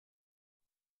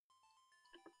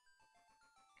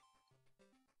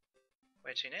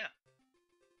Where to now?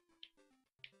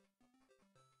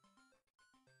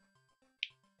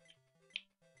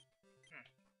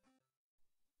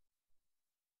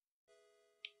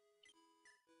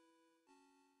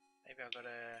 Maybe I've got to...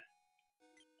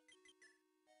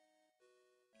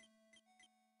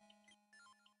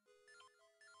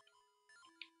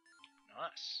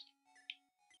 Nice.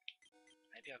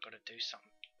 Maybe I've got to do something.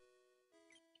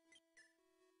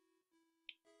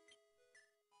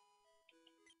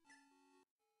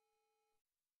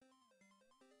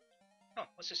 Oh,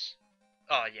 what's this?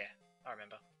 Oh, yeah. I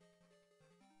remember.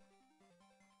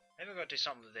 Maybe I've got to do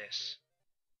something with this.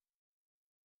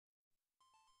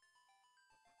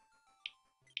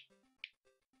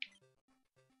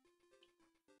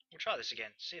 We'll try this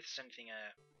again. See if there's anything,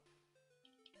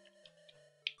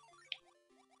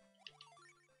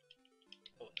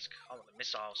 Oh, let's come on the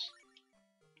missiles.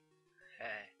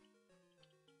 Hey.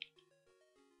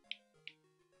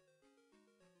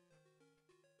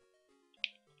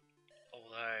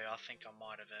 Although, I think I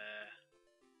might have,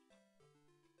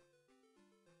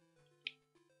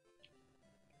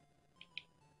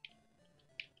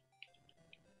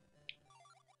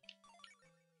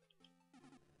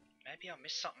 maybe I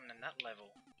missed something in that level.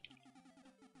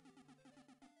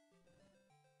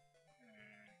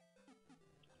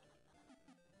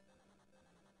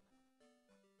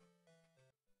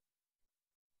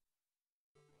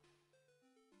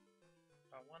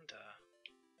 I wonder.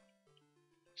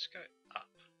 Let's go up.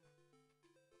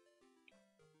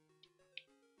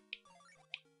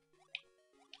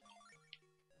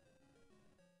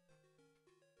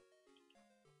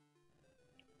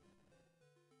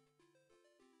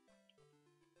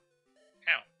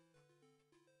 Ow.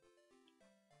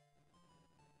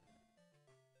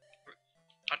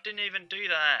 I didn't even do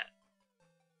that.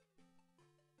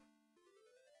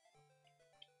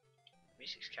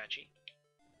 Music's catchy.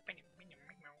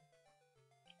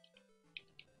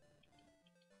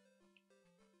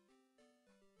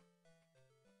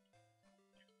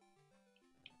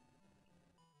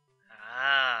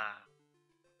 Ah.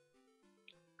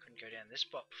 Couldn't go down this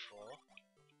spot before.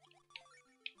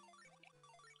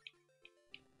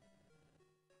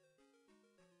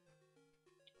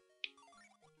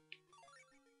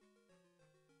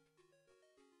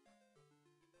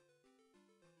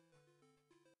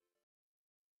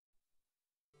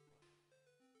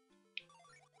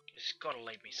 It's gotta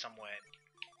lead me somewhere.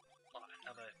 Like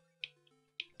another...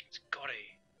 It's gotta.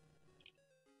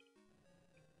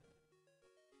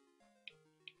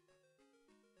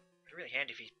 It'd be really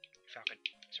handy if I could...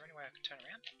 Is there any way I could turn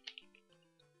around?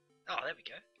 Oh, there we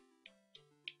go.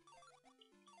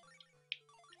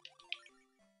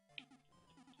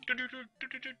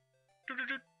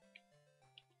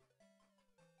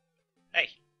 Hey.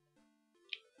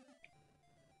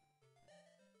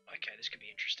 Okay, this could be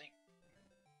interesting.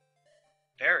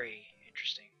 Very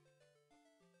interesting.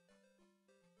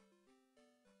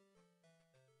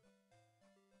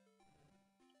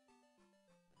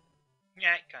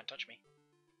 Yeah, can't touch me.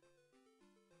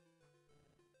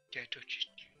 Can't touch it.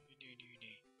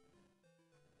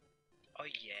 Oh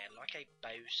yeah, like a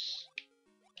boss.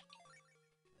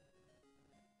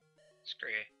 Screw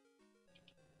you.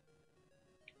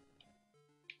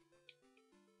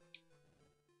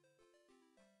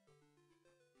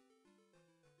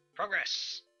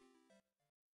 Progress!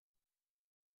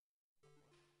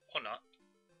 Or not.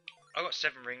 I got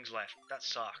 7 rings left. That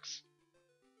sucks.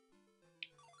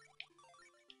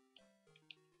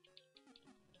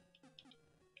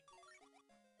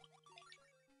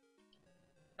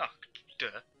 Oh,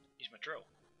 duh. Use my drill.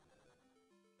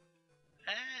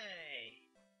 Hey!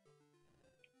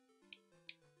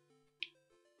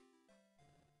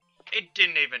 It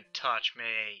didn't even touch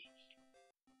me.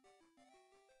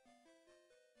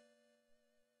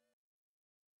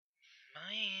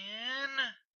 Man.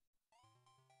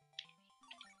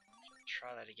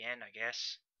 Try that again, I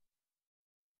guess.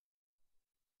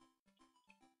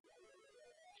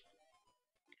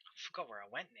 I forgot where I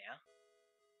went now.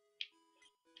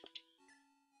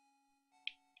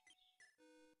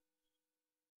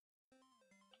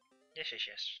 Yes, yes,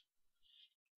 yes.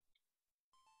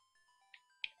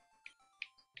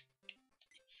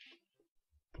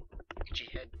 Itchy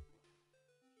head.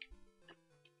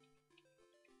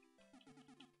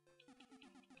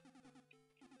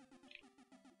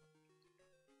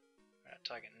 Right,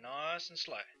 take it nice and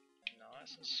slow.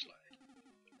 Nice and slow.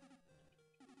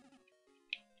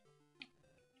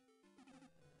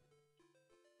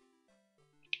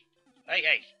 Hey,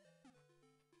 hey!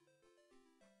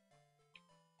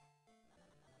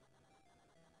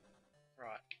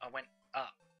 Right, I went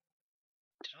up.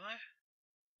 Did I?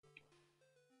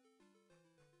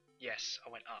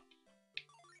 I went up.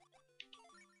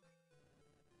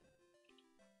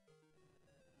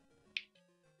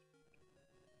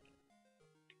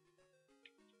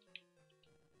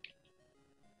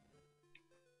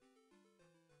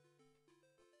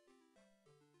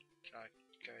 Can I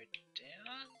go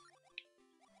down?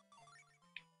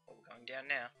 Oh, we're going down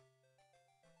now.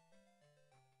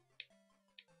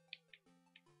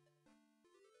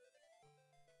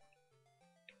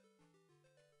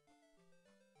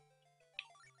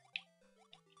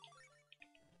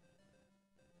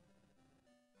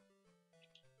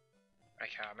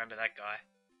 Okay, I remember that guy.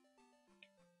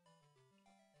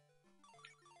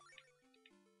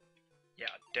 Yeah,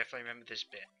 I definitely remember this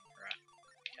bit. Right.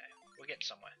 Okay, we're getting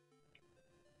somewhere.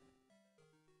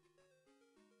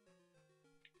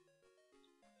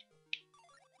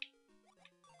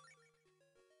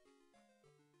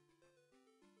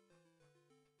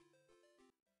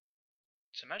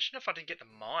 So imagine if I didn't get the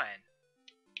mine.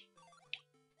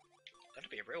 That'd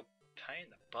be a real pain in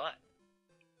the butt.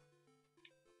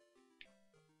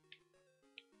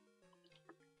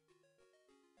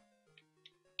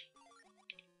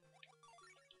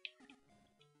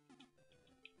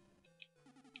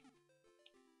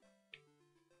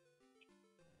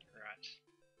 Right.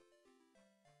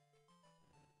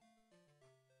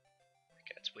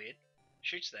 Okay, that's weird.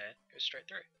 Shoots there, goes straight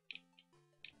through.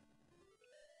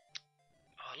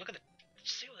 Oh, look at the...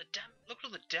 See all the look at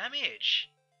all the damage!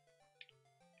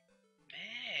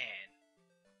 Man!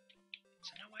 Is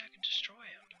there no way I can destroy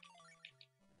him?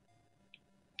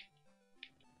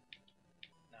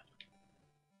 No.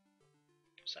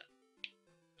 What's that?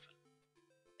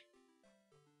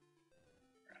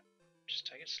 Right. Just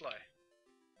take it slow.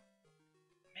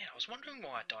 Man, I was wondering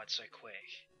why I died so quick.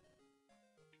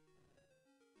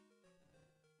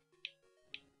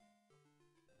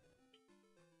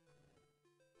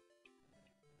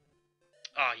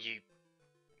 Oh, you...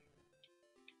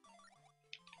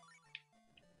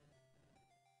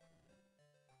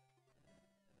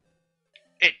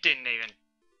 It didn't even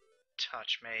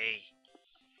touch me.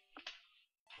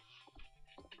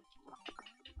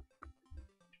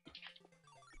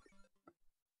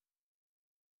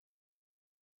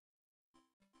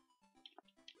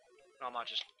 I might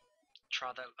just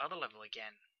try that other level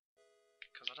again.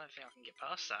 Because I don't think I can get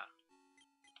past that.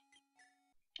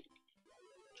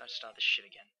 Don't start this shit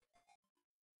again.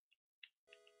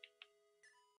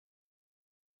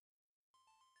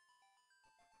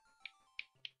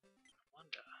 I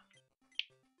wonder...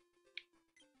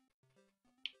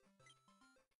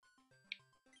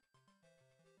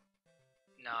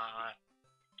 Nah, I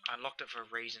unlocked it for a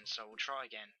reason, so we'll try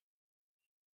again.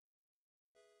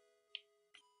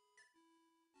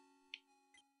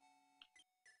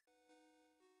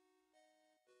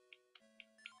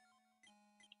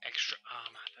 Extra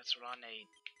armor, that's what I need.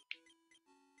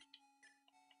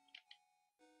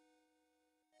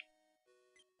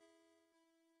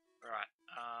 Right,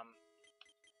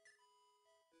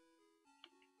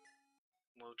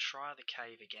 we'll try the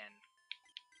cave again.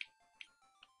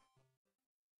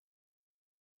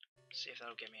 See if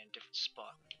that'll get me in a different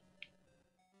spot.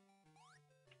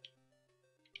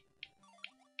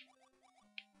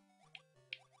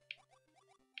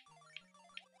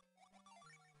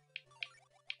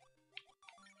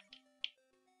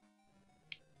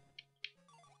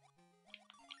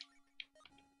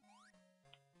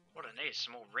 What I need is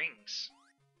some more rings.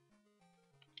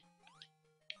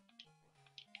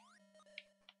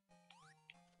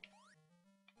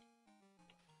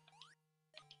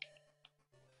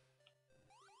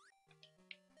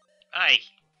 Hey!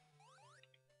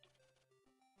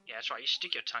 Yeah, that's right, you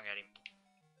stick your tongue at him.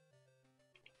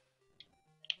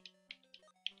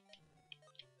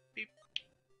 Beep.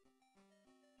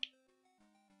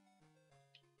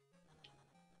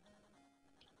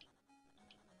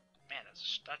 Man,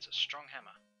 that's a strong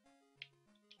hammer.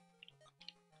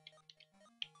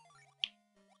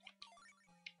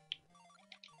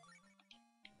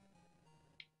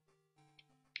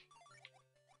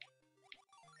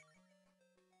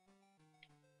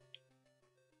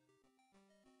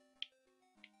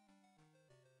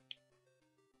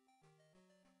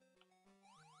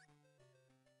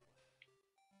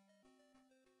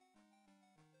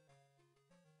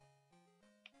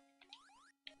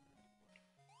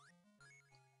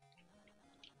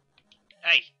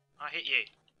 Hey, I hit you.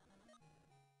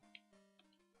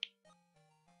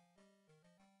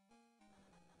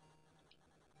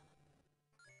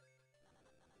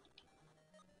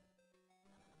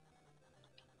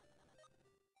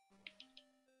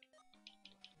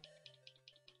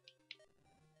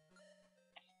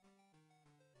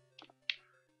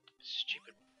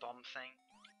 Stupid bomb thing.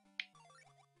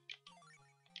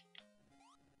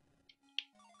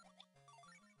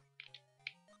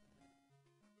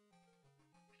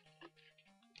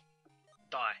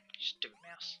 Die, you stupid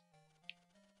mouse.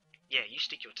 Yeah, you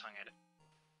stick your tongue at it.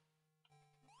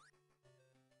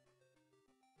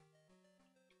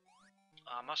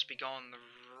 I must be going the...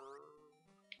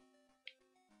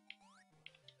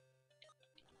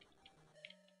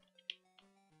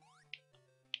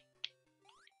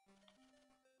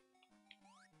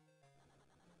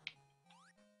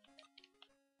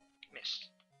 Missed.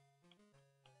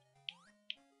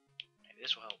 Maybe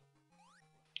this will help.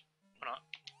 Or not.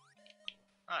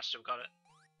 Ah, I still got it.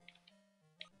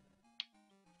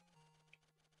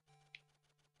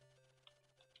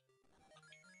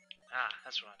 Ah,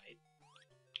 that's what I need.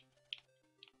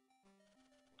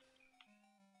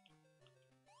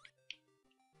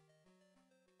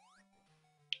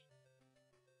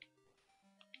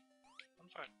 What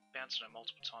if I bounce on it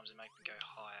multiple times and make them go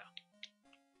higher?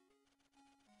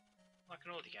 Like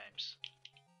in all the games.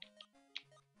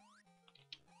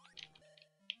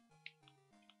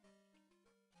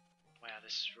 Wow,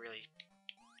 this is really...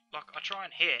 Like, I try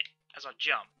and hit as I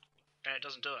jump, and it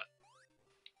doesn't do it.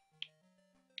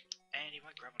 And he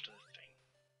won't grab onto the thing.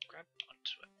 Grab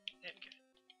onto it. There we go.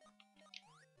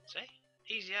 See?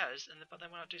 Easy as, but then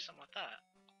when I do something like that...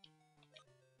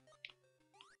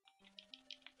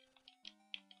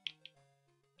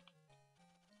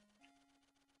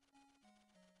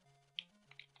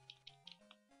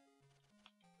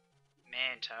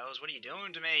 Man, Tails, what are you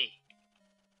doing to me?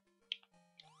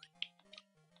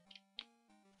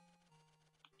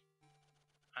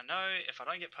 I know if I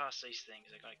don't get past these things,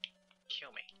 they're gonna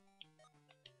kill me.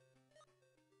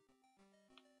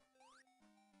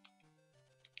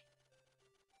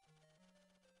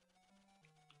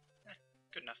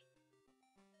 Good enough.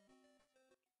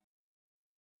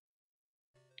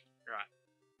 Right.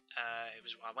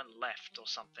 I went left or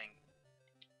something.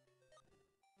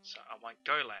 So I won't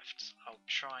go left. I'll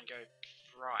try and go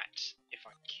right if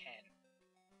I can.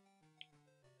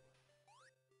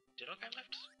 Did I go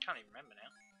left? Can't even remember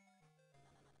now.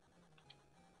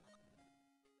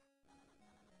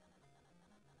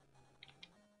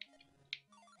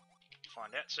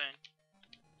 Find out soon.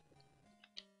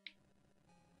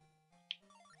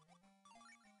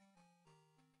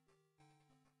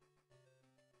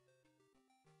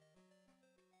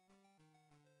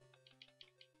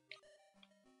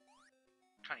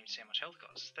 Can't even see how much health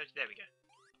costs. There we go.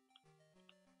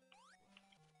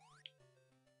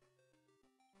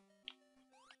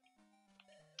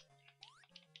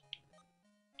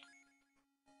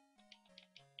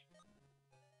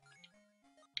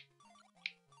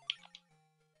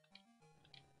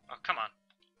 Oh, come on.